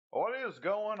What is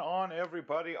going on,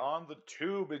 everybody, on the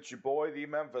tube? It's your boy, the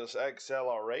Memphis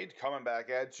XLR8, coming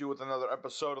back at you with another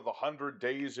episode of the 100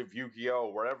 Days of Yu-Gi-Oh!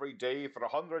 Where every day, for the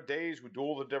 100 days, we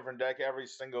duel a different deck every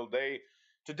single day.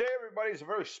 Today, everybody, is a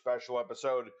very special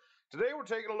episode. Today, we're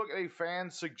taking a look at a fan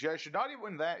suggestion. Not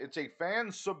even that, it's a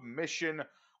fan submission.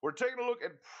 We're taking a look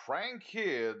at Prank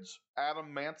Kid's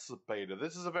Adamancipator.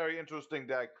 This is a very interesting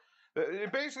deck.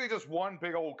 It basically just one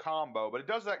big old combo, but it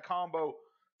does that combo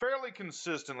fairly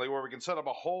consistently, where we can set up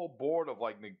a whole board of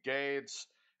like negates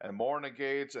and more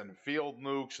negates and field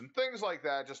nukes and things like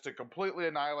that just to completely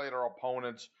annihilate our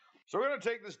opponents. So we're going to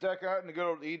take this deck out in the good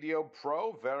old EDO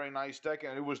Pro. Very nice deck,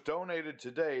 and it was donated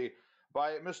today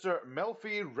by Mr.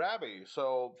 Melffy Rabby.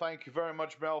 So thank you very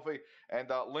much, Melffy, and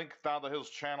link down to his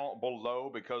channel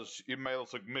below because you made a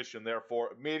submission,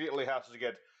 therefore immediately has to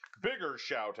get bigger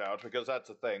shout out because that's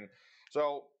a thing.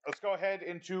 So let's go ahead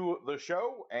into the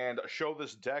show and show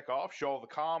this deck off, show the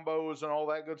combos and all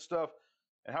that good stuff,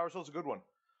 and have ourselves a good one.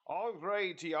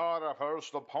 Alrighty, our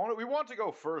first opponent. We want to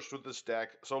go first with this deck,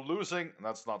 so losing,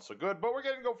 that's not so good, but we're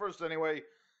going to go first anyway.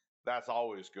 That's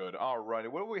always good. Alrighty,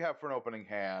 what do we have for an opening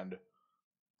hand?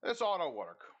 This ought to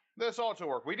work. This ought to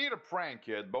work. We need a Prank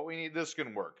Kid, but this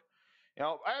can work. You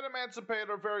know,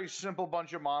 Adamancipator, very simple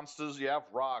bunch of monsters. You have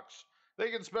rocks. They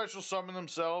can special summon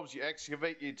themselves, you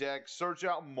excavate your deck, search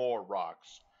out more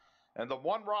rocks. And the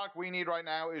one rock we need right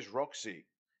now is Roxy.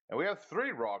 And we have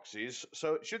 3 Roxies,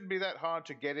 so it shouldn't be that hard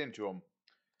to get into them.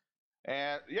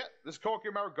 And, yeah, this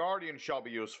Kokimar Guardian shall be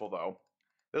useful, though.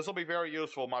 This will be very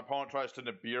useful if my opponent tries to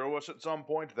Nibiru us at some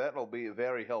point. That'll be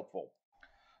very helpful.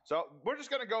 So, we're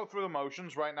just going to go through the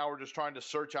motions. Right now, we're just trying to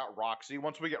search out Roxy.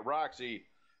 Once we get Roxy,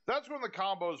 that's when the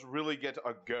combos really get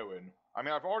going. I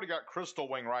mean, I've already got Crystal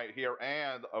Wing right here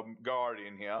and a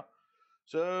Guardian here.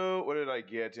 So, what did I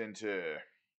get into?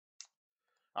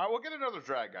 Alright, we'll get another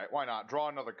Dragite. Why not? Draw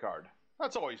another card.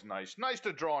 That's always nice. Nice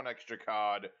to draw an extra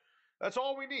card. That's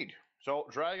all we need. So,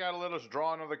 Dragite will let us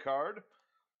draw another card.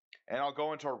 And I'll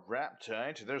go into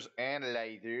Raptite. There's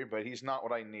Analyzer, but he's not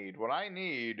what I need. What I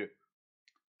need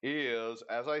is,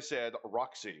 as I said,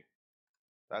 Roxy.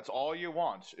 That's all you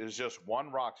want, is just one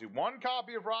Roxy. One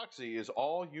copy of Roxy is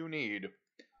all you need.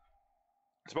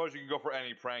 I suppose you can go for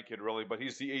any Prank Kid, really, but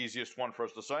he's the easiest one for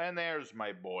us to say. And there's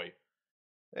my boy.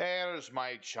 There's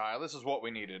my child. This is what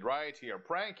we needed, right here.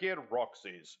 Prank Kid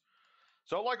Roxys.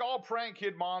 So, like all Prank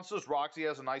Kid monsters, Roxy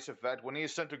has a nice effect. When he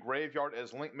is sent to graveyard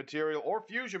as link material or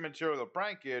fusion material of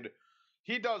Prank Kid,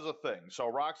 he does a thing. So,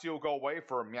 Roxy will go away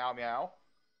for Meow Meow.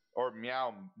 Or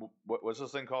Meow... What's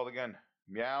this thing called again?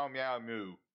 Meow Meow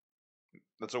Moo.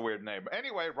 That's a weird name. But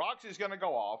anyway, Roxy's going to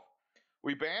go off.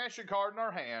 We banish a card in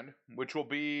our hand, which will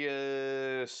be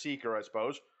Seeker, I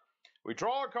suppose. We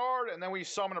draw a card, and then we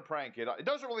summon a Prank Kid. It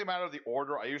doesn't really matter the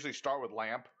order. I usually start with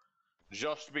Lamp,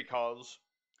 just because.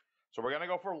 So we're going to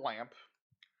go for Lamp.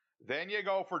 Then you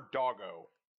go for Doggo.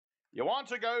 You want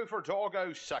to go for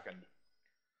Doggo second.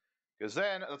 Because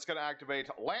then that's going to activate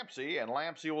Lampsy, and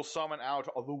Lampsy will summon out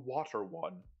the Water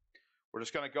one. We're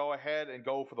just going to go ahead and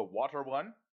go for the Water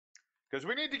one. Because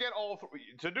we need to get all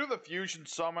to do the fusion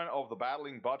summon of the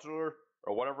Battling Butler,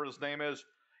 or whatever his name is,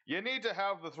 you need to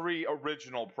have the 3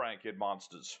 original Prank Kid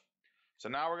monsters. So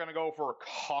now we're going to go for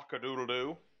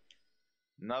Cock-a-doodle-doo.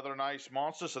 Another nice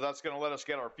monster, so that's going to let us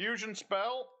get our fusion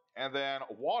spell, and then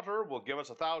Water will give us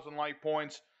 1,000 life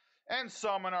points, and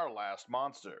summon our last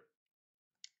monster.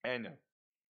 And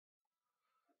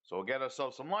so we'll get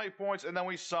ourselves some life points, and then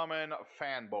we summon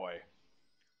Fanboy.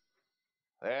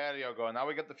 There you go. Now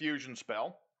we get the fusion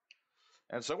spell.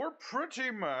 And so we're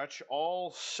pretty much all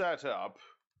set up.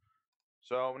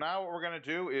 So now what we're going to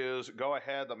do is go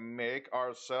ahead and make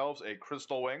ourselves a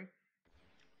Crystal Wing.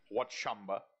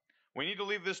 Wachamba. We need to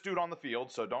leave this dude on the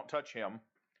field, so don't touch him.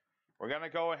 We're going to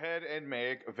go ahead and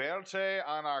make Verte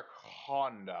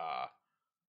Anaconda.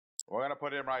 We're going to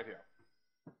put him right here.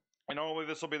 And normally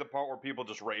this will be the part where people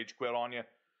just rage quit on you.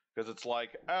 Because it's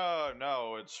like, oh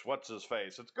no, it's what's his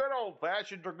face. It's good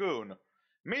old-fashioned Dragoon.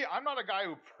 Me, I'm not a guy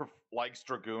who likes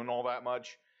Dragoon all that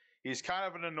much. He's kind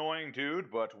of an annoying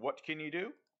dude, but what can you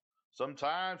do?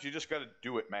 Sometimes you just gotta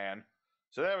do it, man.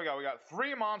 So there we go. We got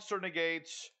 3 monster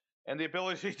negates and the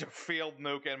ability to field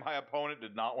nuke, and my opponent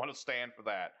did not want to stand for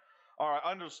that. Alright,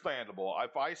 understandable.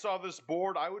 If I saw this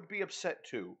board, I would be upset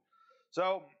too.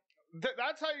 So,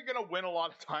 that's how you're gonna win a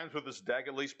lot of times with this deck,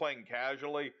 at least playing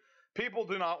casually. People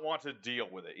do not want to deal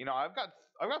with it. You know, I've got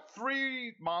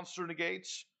 3 monster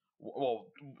negates. Well,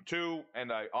 2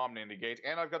 and a Omni negate.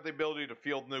 And I've got the ability to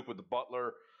field nuke with the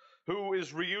Butler, who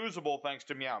is reusable thanks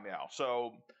to Meow Meow.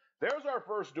 So, there's our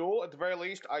first duel. At the very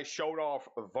least, I showed off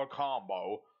the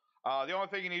combo. The only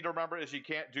thing you need to remember is you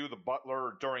can't do the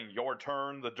butler during your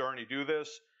turn, the turn you do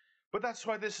this. But that's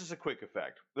why this is a quick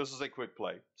effect. This is a quick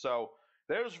play. So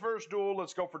there's first duel.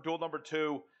 Let's go for duel number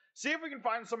 2. See if we can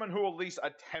find someone who will at least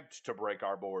attempt to break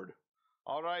our board.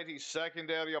 Alrighty,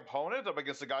 secondary opponent up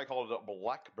against a guy called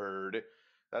Blackbird.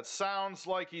 That sounds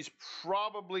like he's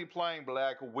probably playing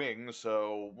Black Wing,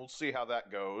 so we'll see how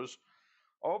that goes.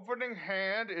 Opening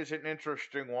hand is an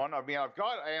interesting one. I mean, I've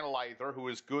got Analyzer, who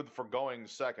is good for going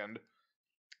second.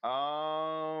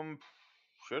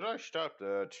 Should I stop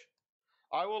that?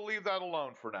 I will leave that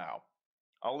alone for now.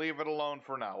 I'll leave it alone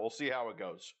for now. We'll see how it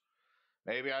goes.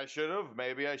 Maybe I should have.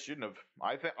 Maybe I shouldn't have.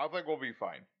 I think we'll be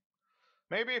fine.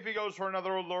 Maybe if he goes for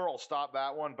another lure, I'll stop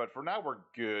that one. But for now, we're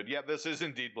good. Yeah, this is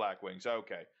indeed Black Wings.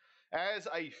 Okay. As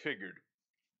I figured.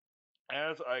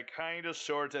 As I kind of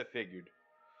sort of figured.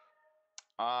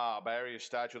 Barrier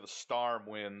Statue of the Storm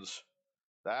wins.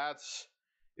 That's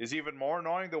even more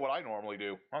annoying than what I normally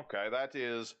do. Okay,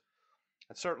 that's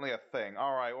certainly a thing.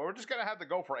 Alright, well, we're just gonna have to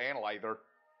go for Analyzer.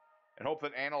 And hope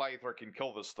that Analyzer can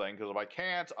kill this thing, because if I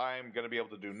can't, I'm gonna be able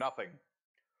to do nothing.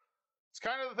 It's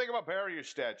kind of the thing about barrier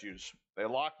statues. They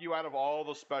lock you out of all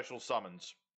the special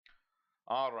summons.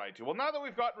 Alright, well now that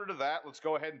we've gotten rid of that, let's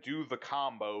go ahead and do the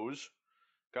combos.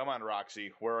 Come on,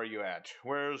 Roxy, where are you at?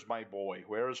 Where's my boy?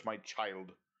 Where's my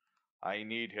child? I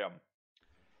need him.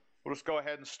 We'll just go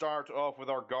ahead and start off with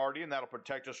our Guardian. That'll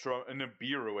protect us from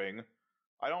Nibiruing.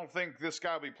 I don't think this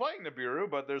guy will be playing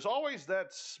Nibiru, but there's always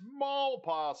that small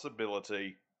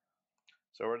possibility.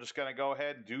 So we're just going to go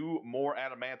ahead and do more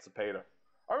Adamancipator.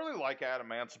 I really like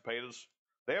Adamancipators.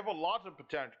 They have a lot of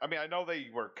potential. I mean, I know they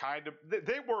were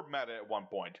they were meta at one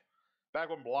point. Back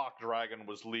when Block Dragon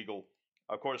was legal.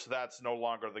 Of course, that's no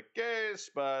longer the case,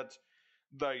 but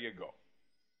there you go.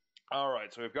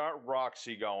 Alright, so we've got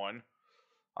Roxy going.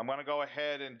 I'm going to go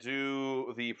ahead and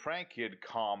do the Prank Kid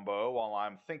combo while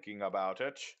I'm thinking about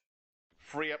it.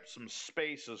 Free up some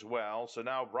space as well. So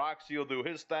now Roxy will do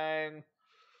his thing.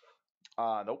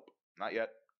 Nope, not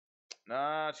yet.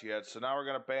 Not yet. So now we're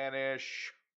going to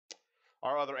banish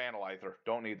our other Analyzer.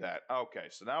 Don't need that. Okay,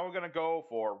 so now we're going to go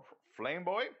for Flame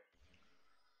Boy.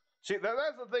 See,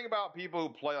 that's the thing about people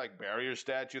who play like Barrier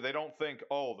Statue. They don't think,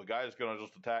 oh, the guy's going to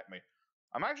just attack me.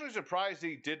 I'm actually surprised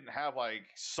he didn't have, like,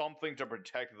 something to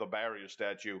protect the Barrier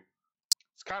Statue.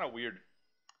 It's kind of weird.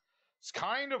 It's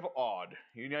kind of odd.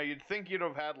 You know, you'd think you'd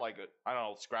have had, like, I don't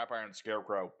know, Scrap Iron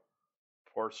Scarecrow.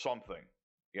 Or something.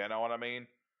 You know what I mean?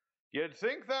 You'd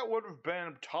think that would have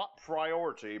been top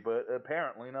priority, but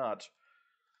apparently not.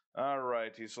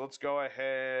 Alrighty, so let's go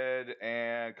ahead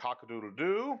and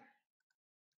cock-a-doodle-doo.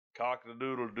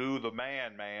 Cock-a-doodle-doo the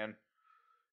man.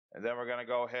 And then we're going to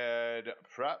go ahead,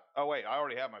 prep. Oh, wait, I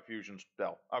already have my fusion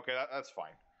spell. Okay, that's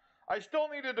fine. I still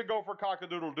needed to go for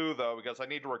cock-a-doodle-doo, though, because I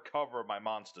need to recover my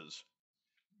monsters.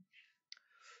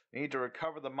 I need to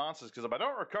recover the monsters, because if I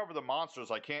don't recover the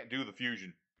monsters, I can't do the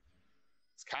fusion.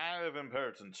 It's kind of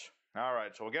important.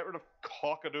 Alright, so we'll get rid of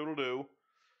cock-a-doodle-doo.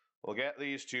 We'll get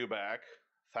these two back.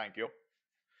 Thank you.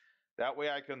 That way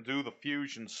I can do the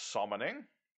fusion summoning.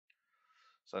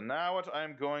 So now what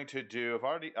I'm going to do, I've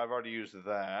already used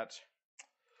that.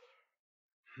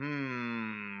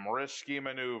 Risky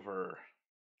maneuver.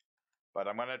 But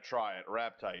I'm going to try it.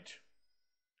 Raptite.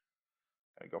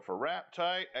 Gonna go for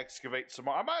Raptite, excavate some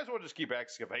more. I might as well just keep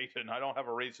excavating. I don't have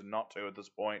a reason not to at this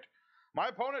point. My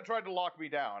opponent tried to lock me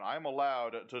down. I'm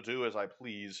allowed to do as I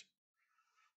please.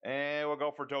 And we'll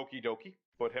go for Doki Doki.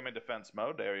 Put him in defense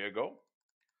mode. There you go.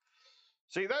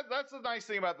 See, that's the nice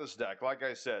thing about this deck, like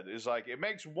I said, is like it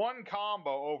makes one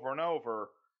combo over and over,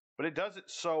 but it does it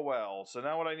so well. So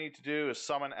now what I need to do is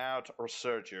summon out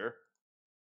Researcher.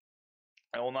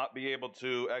 I will not be able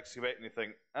to excavate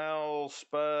anything else,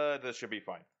 but this should be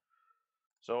fine.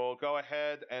 So we'll go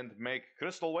ahead and make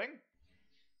Crystal Wing.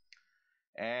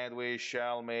 And we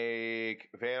shall make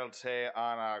Verte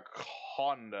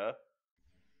Anaconda.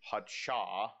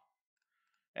 Hacha.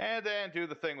 And then do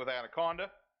the thing with Anaconda.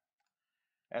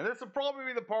 And this will probably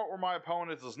be the part where my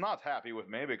opponent is not happy with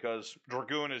me, because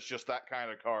Dragoon is just that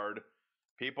kind of card.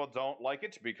 People don't like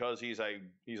it because he's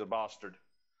a bastard.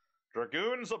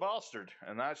 Dragoon's a bastard,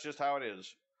 and that's just how it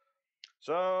is.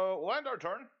 So, we'll end our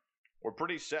turn. We're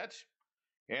pretty set.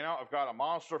 You know, I've got a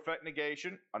monster effect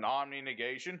negation, an omni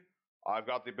negation. I've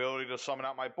got the ability to summon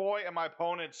out my boy, and my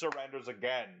opponent surrenders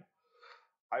again.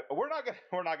 We're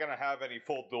not gonna have any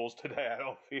full duels today. I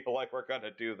don't feel like we're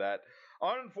gonna do that.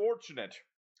 Unfortunate.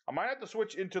 I might have to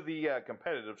switch into the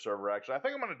competitive server, actually. I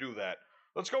think I'm gonna do that.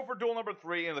 Let's go for duel number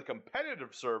 3 in the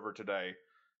competitive server today,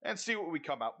 and see what we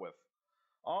come up with.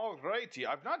 Alrighty,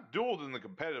 I've not dueled in the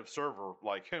competitive server,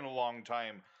 like, in a long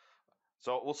time.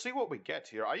 So we'll see what we get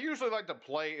here. I usually like to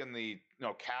play in the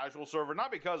casual server,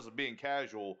 not because of being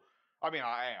casual. I mean,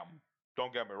 I am.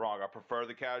 Don't get me wrong. I prefer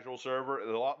the casual server.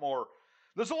 There's a lot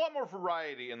more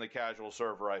variety in the casual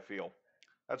server, I feel.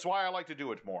 That's why I like to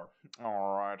do it more.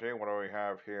 Alrighty, what do we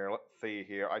have here? Let's see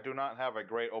here. I do not have a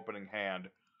great opening hand.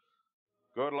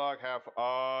 Good luck,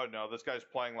 oh no, this guy's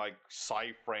playing like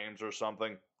Psy-frames or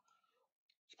something.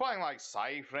 He's playing like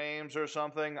Psy-frames or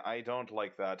something. I don't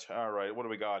like that. Alright, what do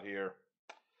we got here?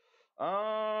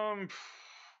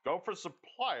 Go for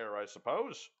Supplier, I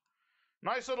suppose.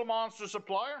 Nice little monster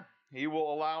Supplier. He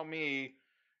will allow me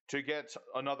to get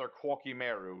another Quacky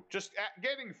Meru. Just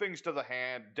getting things to the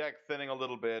hand, deck thinning a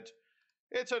little bit.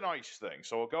 It's a nice thing.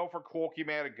 So we'll go for Quacky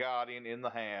Meru Guardian in the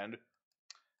hand.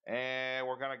 And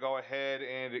we're going to go ahead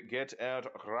and get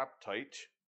out Raptite.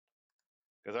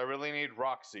 Because I really need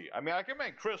Roxy. I mean, I can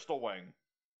make Crystal Wing.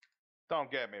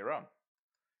 Don't get me wrong.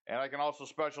 And I can also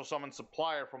special summon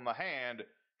Supplier from the hand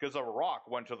because a rock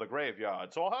went to the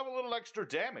graveyard. So I'll have a little extra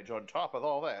damage on top of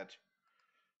all that.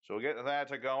 So we'll get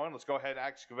that going. Let's go ahead and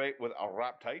excavate with a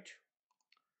Raptite.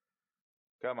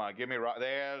 Come on, give me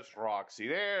there's Roxy.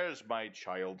 There's my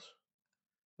child.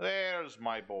 There's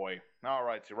my boy.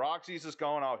 Alright, so Roxy's is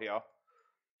going out here.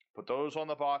 Put those on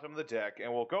the bottom of the deck,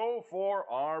 and we'll go for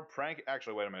our prank.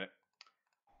 Actually, wait a minute.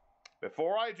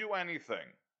 Before I do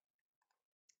anything,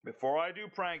 before I do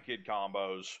prank kid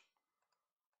combos,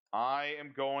 I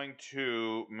am going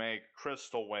to make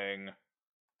Crystal Wing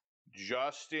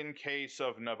just in case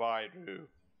of Nibiru.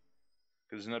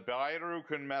 Because Nibiru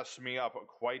can mess me up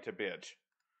quite a bit.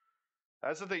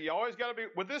 That's the thing. You always gotta be,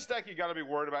 with this deck, you gotta be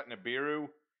worried about Nibiru.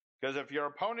 Because if your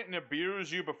opponent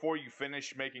Nibirus you before you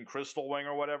finish making Crystal Wing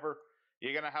or whatever,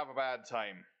 you're gonna have a bad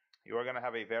time. You are gonna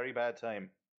have a very bad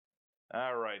time.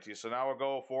 Alrighty, so now we'll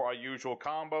go for our usual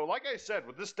combo. Like I said,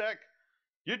 with this deck,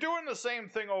 you're doing the same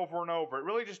thing over and over. It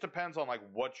really just depends on like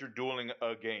what you're dueling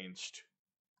against.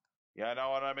 You know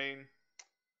what I mean?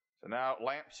 So now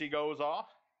Lampsey goes off.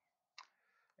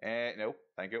 And no,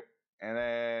 thank you. And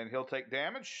then he'll take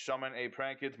damage. Summon a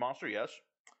Prank Kids monster, yes.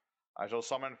 I shall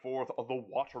summon forth the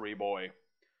Watery Boy.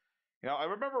 You know, I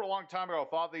remember a long time ago I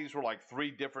thought these were like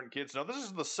 3 different kids. No, this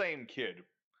is the same kid.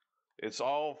 It's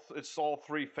all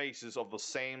 3 faces of the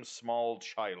same small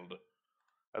child.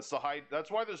 That's the height. That's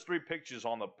why there's 3 pictures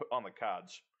on the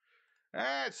cards.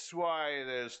 That's why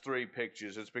there's 3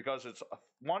 pictures. It's because it's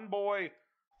one boy,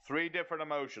 3 different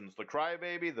emotions. The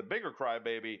crybaby, the bigger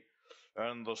crybaby,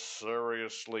 and the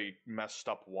seriously messed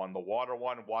up one. The water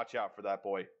one, watch out for that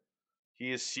boy.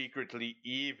 He is secretly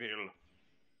evil.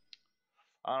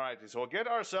 Alright, so we'll get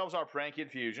ourselves our Prank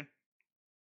Infusion.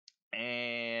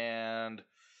 And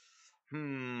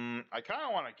I kind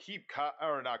of want to keep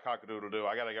not Cock-a-doodle-doo.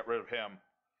 I gotta get rid of him.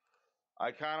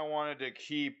 I kind of wanted to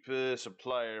keep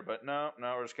Supplier, but no,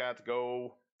 we're just gonna have to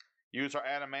go use our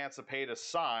Adamancipator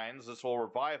signs. This will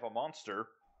revive a monster.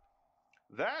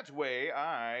 That way,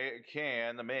 I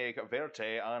can make Verte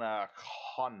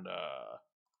Anaconda.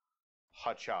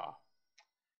 Hacha.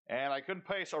 And I couldn't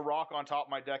place a rock on top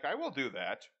of my deck. I will do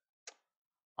that.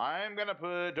 I'm going to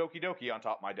put Doki Doki on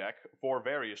top of my deck for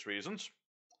various reasons.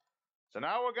 So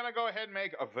now we're going to go ahead and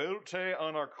make a Verte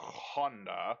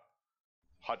Anaconda.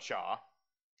 Hacha.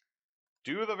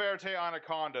 Do the Verte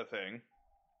Anaconda thing.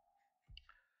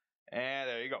 And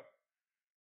there you go.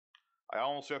 I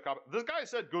almost feel this guy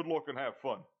said good luck and have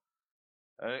fun.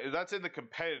 That's in the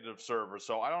competitive server,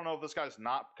 so I don't know if this guy's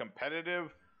not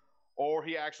competitive or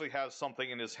he actually has something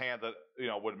in his hand that,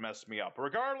 would mess me up.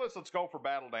 Regardless, let's go for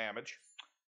battle damage.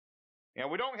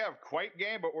 We don't have quite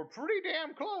game, but we're pretty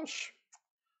damn close.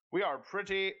 We are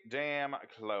pretty damn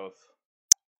close.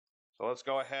 So let's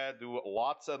go ahead, do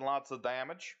lots and lots of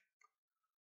damage.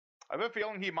 I have a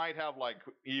feeling he might have,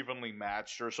 evenly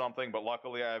matched or something, but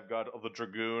luckily I've got the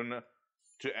Dragoon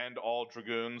to end all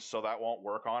Dragoons, so that won't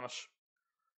work on us.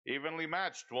 Evenly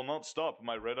matched will not stop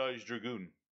my Red Eyes Dragoon.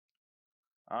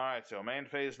 Alright, so main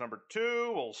phase number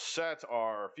 2, we'll set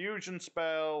our fusion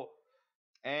spell,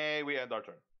 and we end our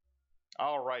turn.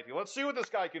 Alrighty, let's see what this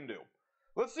guy can do.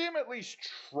 Let's see him at least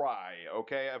try,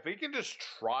 okay? If he can just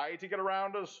try to get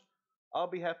around us, I'll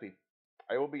be happy.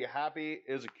 I will be happy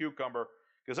as a cucumber,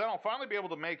 because then I'll finally be able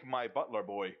to make my Butler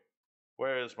boy.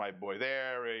 Where is my boy?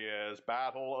 There he is,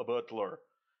 Battle a Butler.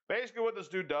 Basically what this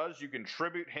dude does, you can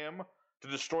tribute him to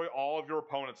destroy all of your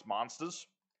opponent's monsters.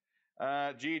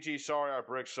 GG, sorry I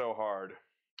bricked so hard.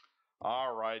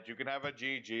 Alright, you can have a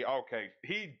GG. Okay,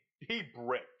 he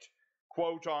bricked.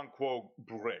 Quote unquote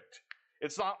bricked.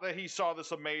 It's not that he saw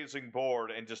this amazing board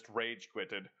and just rage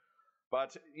quitted.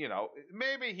 But,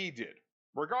 maybe he did.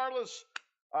 Regardless,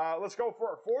 let's go for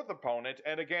our 4th opponent.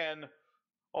 And again,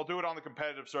 I'll do it on the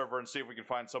competitive server and see if we can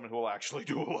find someone who will actually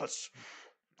duel us.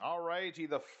 Alrighty,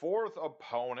 the fourth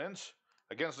opponent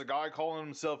against a guy calling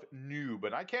himself Noob,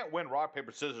 and I can't win rock,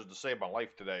 paper, scissors to save my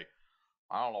life today.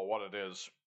 I don't know what it is.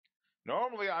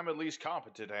 Normally I'm at least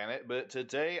competent in it, but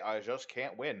today I just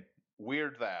can't win.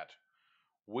 Weird that.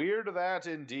 Weird that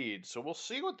indeed. So we'll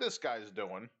see what this guy's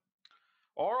doing.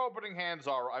 Our opening hands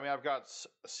are, I mean, I've got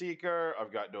Seeker,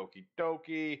 I've got Doki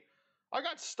Doki, I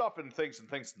got stuff and things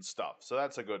and stuff, so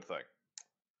that's a good thing.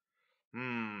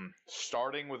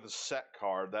 Starting with a set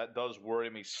card, that does worry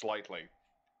me slightly.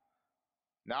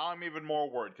 Now I'm even more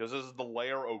worried, because this is the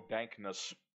Layer of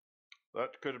Dankness.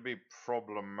 That could be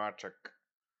problematic.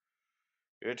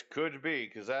 It could be,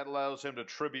 because that allows him to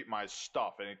tribute my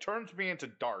stuff, and he turns me into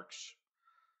darks.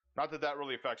 Not that that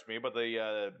really affects me, but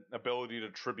the ability to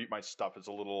tribute my stuff is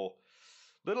a little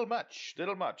much.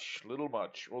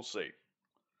 We'll see.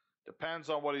 Depends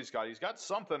on what he's got. He's got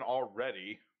something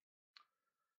already.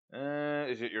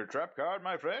 Is it your trap card,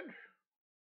 my friend?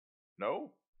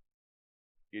 No?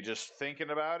 You just thinking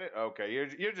about it? Okay,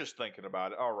 you're just thinking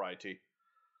about it. Alrighty.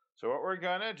 So what we're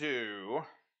gonna do...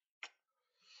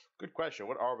 Good question.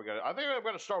 What are we gonna... I think I'm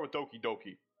gonna start with Doki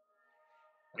Doki.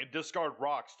 And discard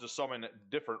rocks to summon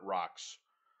different rocks.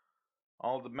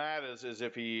 All that matters is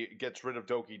if he gets rid of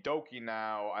Doki Doki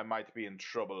now, I might be in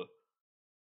trouble.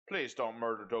 Please don't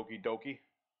murder Doki Doki.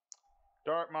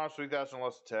 Dark Monster 3000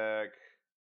 less attack.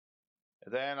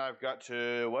 And then I've got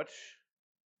to, what?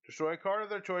 Destroy a card of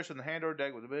their choice in the hand or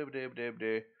deck with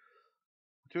a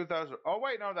 2000. Oh,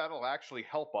 wait, no, that'll actually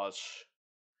help us.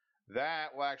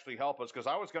 That will actually help us, because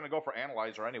I was going to go for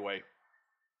Analyzer anyway.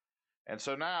 And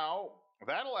so now,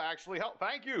 that'll actually help.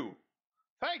 Thank you.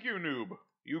 Thank you, Noob.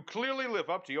 You clearly live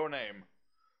up to your name.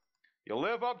 You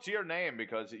live up to your name,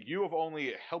 because you have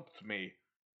only helped me.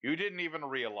 You didn't even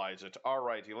realize it.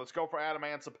 Alrighty, let's go for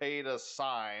Adamancipator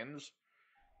Signs.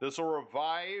 This will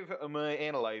revive my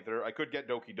Analyzer. I could get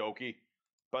Doki Doki,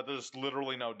 but there's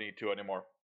literally no need to anymore.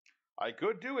 I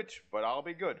could do it, but I'll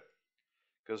be good.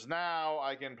 Because now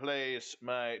I can place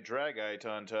my Dragite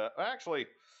on top. Actually,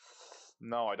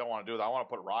 no, I don't want to do that. I want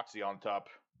to put Roxy on top.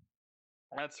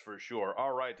 That's for sure.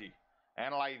 Alrighty.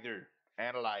 Analyzer.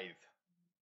 Analyze.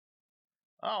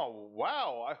 Oh,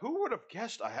 wow. Who would have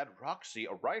guessed I had Roxy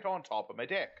right on top of my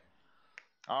deck?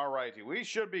 Alrighty. We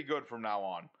should be good from now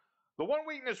on. The one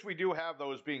weakness we do have,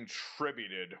 though, is being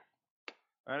tributed.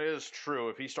 That is true.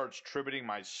 If he starts tributing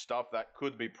my stuff, that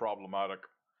could be problematic.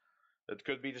 It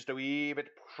could be just a wee bit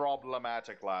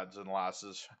problematic, lads and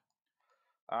lasses.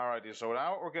 Alrighty, so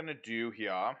now what we're going to do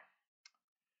here...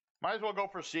 Might as well go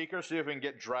for Seeker, see if we can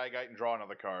get Dragite and draw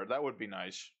another card. That would be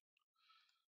nice.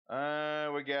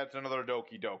 We get another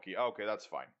Doki Doki. Okay, that's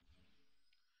fine.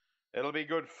 It'll be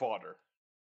good fodder.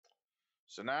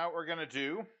 So now what we're going to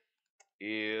do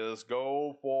is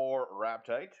go for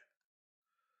Raptite.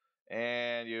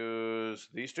 And use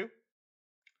these two.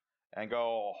 And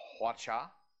go Hwacha.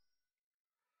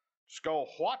 Just go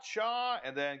Hwacha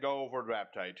and then go for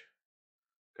Raptite.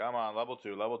 Come on, level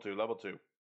 2, level 2, level 2.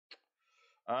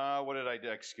 What did I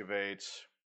excavate?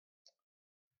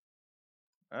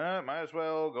 Might as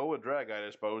well go with Dragite,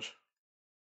 I suppose.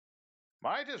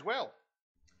 Might as well.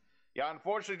 Yeah,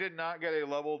 unfortunately did not get a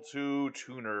level 2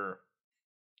 tuner.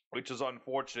 Which is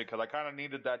unfortunate, because I kind of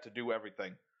needed that to do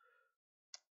everything.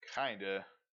 Kinda.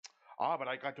 Ah, but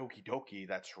I got Doki Doki,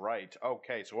 that's right.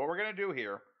 Okay, so what we're gonna do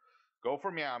here, go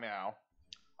for Meow Meow.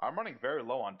 I'm running very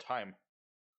low on time.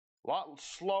 Lot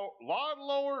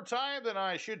lower time than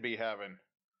I should be having.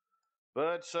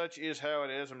 But such is how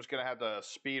it is. I'm just gonna have to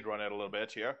speed run it a little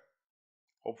bit here.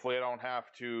 Hopefully I don't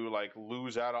have to, like,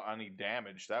 lose out on any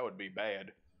damage. That would be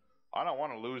bad. I don't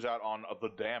want to lose out on the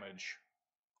damage.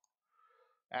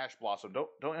 Ash Blossom.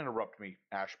 Don't interrupt me,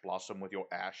 Ash Blossom, with your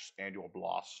ash and your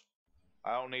bloss.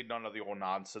 I don't need none of your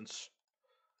nonsense.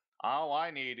 All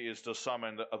I need is to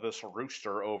summon this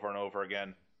rooster over and over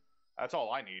again. That's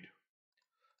all I need.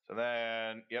 So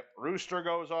then, yep, rooster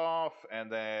goes off, and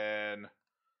then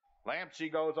Lampsey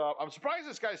goes off. I'm surprised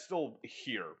this guy's still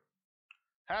here.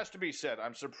 Has to be said,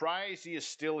 I'm surprised he is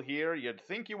still here. You'd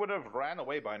think he would have ran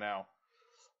away by now.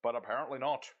 But apparently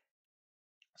not.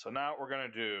 So now what we're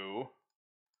going to do...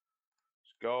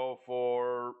 Go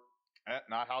for,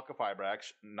 not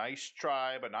Halka-Fibrax. Nice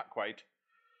try, but not quite.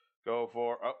 Go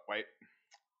for, oh, wait.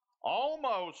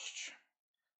 Almost.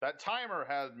 That timer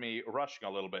had me rushing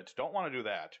a little bit. Don't want to do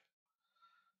that.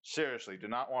 Seriously, do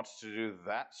not want to do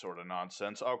that sort of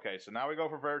nonsense. Okay, so now we go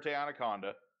for Verte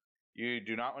Anaconda. You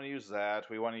do not want to use that.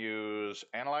 We want to use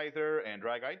Analyzer and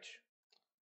Dragite.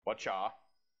 Wacha.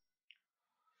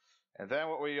 And then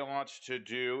what we want to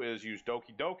do is use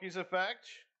Doki Doki's effect.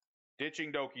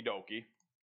 ditching Doki Doki.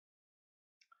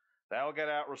 That'll get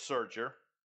out Researcher.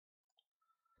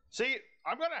 See,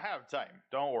 I'm going to have time.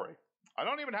 Don't worry. I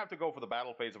don't even have to go for the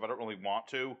battle phase if I don't really want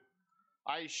to.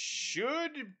 I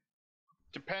should,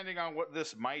 depending on what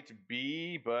this might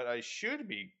be, but I should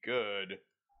be good.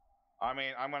 I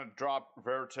mean, I'm going to drop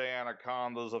Verte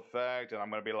Anaconda's effect, and I'm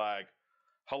going to be like,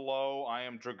 hello, I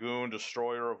am Dragoon,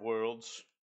 Destroyer of Worlds.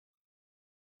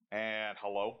 And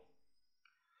hello.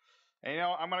 And you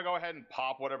know, I'm going to go ahead and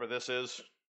pop whatever this is.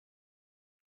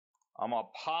 I'm going to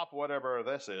pop whatever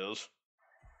this is.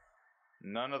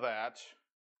 None of that.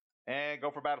 And go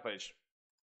for battle phase.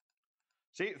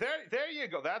 See, there you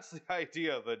go. That's the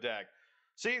idea of the deck.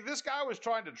 See, this guy was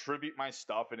trying to tribute my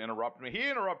stuff and interrupted me. He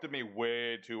interrupted me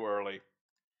way too early.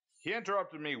 He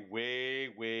interrupted me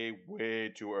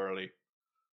way too early.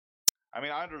 I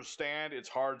mean, I understand it's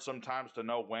hard sometimes to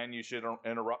know when you should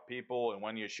interrupt people and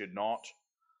when you should not.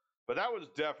 But that was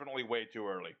definitely way too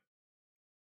early.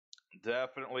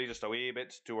 Definitely just a wee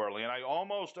bit too early. And I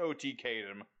almost OTK'd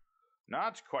him.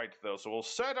 Not quite, though. So we'll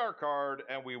set our card,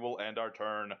 and we will end our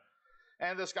turn.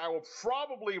 And this guy will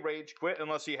probably rage quit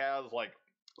unless he has, like,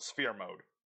 Sphere Mode.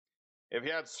 If he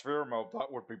had Sphere Mode,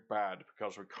 that would be bad,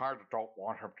 because we kind of don't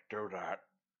want him to do that.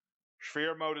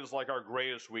 Sphere Mode is, like, our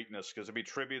greatest weakness, because if he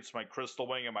tributes my Crystal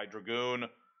Wing and my Dragoon,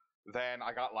 then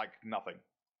I got, like, nothing.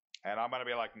 And I'm gonna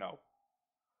be like, no.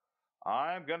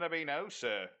 I'm gonna be no,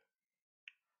 sir.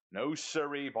 No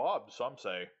sirree Bob, some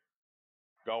say.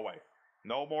 Go away.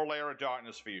 No more Lair of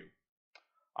Darkness for you.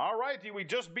 Alrighty, we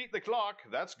just beat the clock.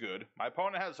 That's good. My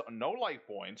opponent has no life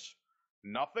points.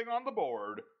 Nothing on the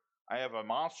board. I have a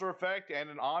monster effect and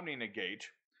an Omni Negate.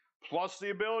 Plus the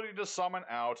ability to summon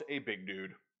out a big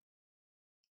dude.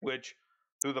 Which,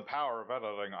 through the power of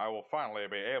editing, I will finally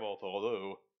be able to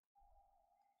do.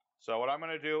 So what I'm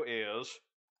going to do is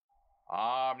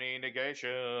Omni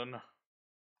Negation.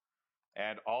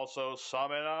 And also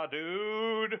summon a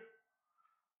dude.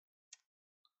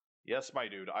 Yes, my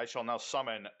dude, I shall now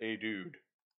summon a dude.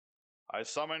 I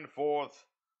summon forth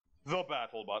the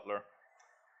Battle Butler.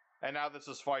 And now this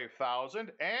is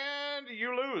 5,000, and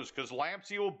you lose, because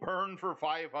Lampsey will burn for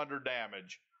 500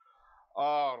 damage.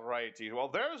 Alrighty, well,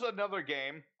 there's another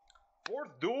game.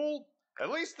 Fourth duel,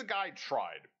 at least the guy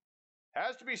tried.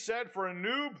 Has to be said, for a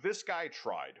noob, this guy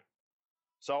tried.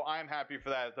 So I'm happy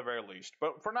for that at the very least.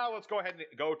 But for now, let's go ahead and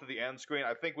go to the end screen.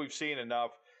 I think we've seen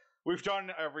enough. We've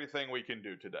done everything we can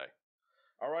do today.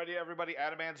 Alrighty, everybody,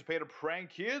 Adamancipator Prank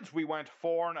Kids. We went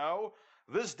 4-0.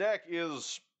 This deck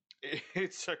is...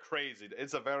 It's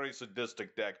a very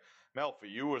sadistic deck.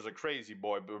 Melffy, you was a crazy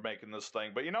boy for making this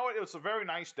thing. But you know what? It was a very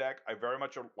nice deck. I very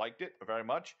much liked it, very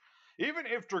much. Even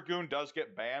if Dragoon does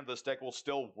get banned, this deck will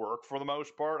still work for the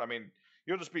most part. I mean,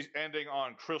 you'll just be ending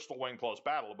on Crystal Wing plus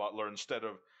Battle Butler instead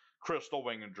of Crystal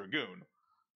Wing and Dragoon.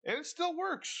 And it still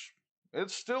works. It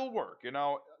still works, you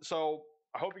know. So,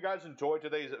 I hope you guys enjoyed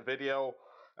today's video.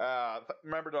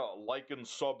 Remember to like and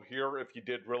sub here if you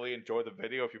did really enjoy the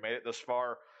video, if you made it this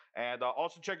far. And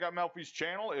also check out Melffy's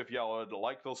channel if y'all would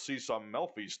like to see some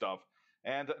Melffy stuff.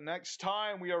 And next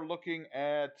time we are looking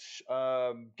at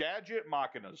Gadget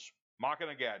Machinas.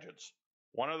 Machina Gadgets.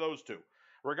 One of those two.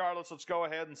 Regardless, let's go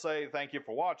ahead and say thank you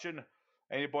for watching.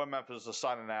 And your boy Memphis is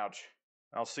signing out.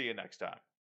 I'll see you next time.